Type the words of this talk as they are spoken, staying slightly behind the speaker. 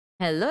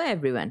Hello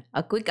everyone,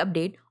 a quick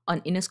update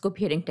on Innerscope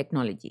Hearing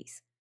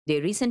Technologies.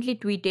 They recently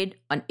tweeted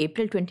on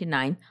April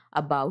 29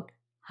 about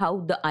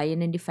how the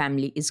INND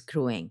family is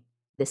growing.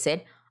 They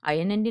said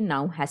INND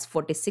now has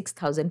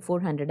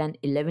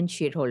 46,411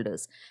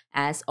 shareholders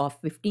as of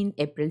 15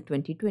 April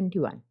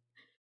 2021.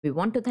 We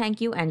want to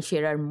thank you and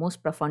share our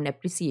most profound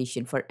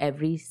appreciation for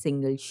every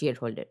single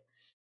shareholder.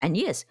 And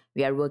yes,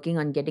 we are working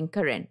on getting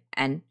current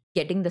and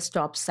getting the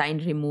stop sign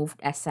removed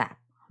ASAP.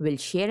 We'll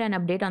share an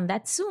update on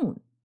that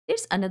soon.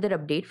 There's another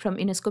update from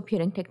Innerscope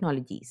Hearing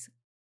Technologies.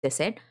 They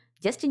said,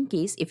 just in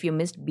case if you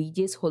missed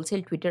BJ's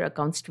wholesale Twitter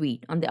account's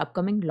tweet on the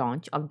upcoming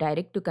launch of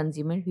direct to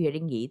consumer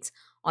hearing aids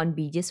on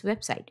BJ's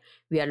website,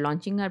 we are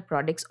launching our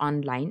products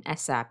online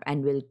ASAP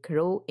and will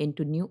grow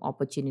into new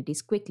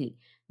opportunities quickly,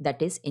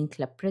 that is, in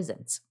club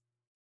presence.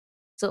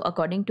 So,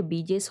 according to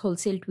BJ's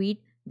wholesale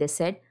tweet, they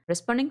said,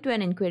 responding to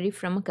an inquiry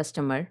from a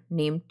customer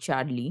named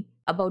Charlie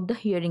about the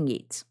hearing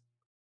aids.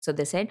 So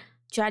they said,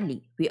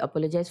 Charlie, we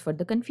apologize for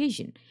the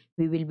confusion.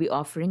 We will be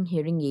offering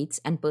hearing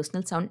aids and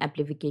personal sound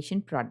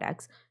amplification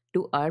products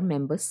to our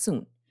members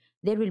soon.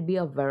 There will be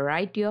a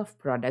variety of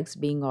products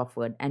being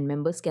offered, and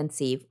members can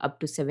save up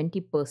to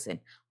 70%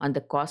 on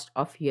the cost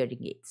of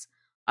hearing aids.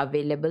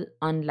 Available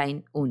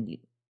online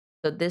only.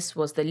 So, this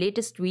was the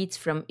latest tweets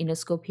from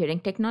Innerscope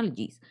Hearing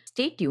Technologies.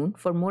 Stay tuned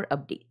for more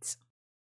updates.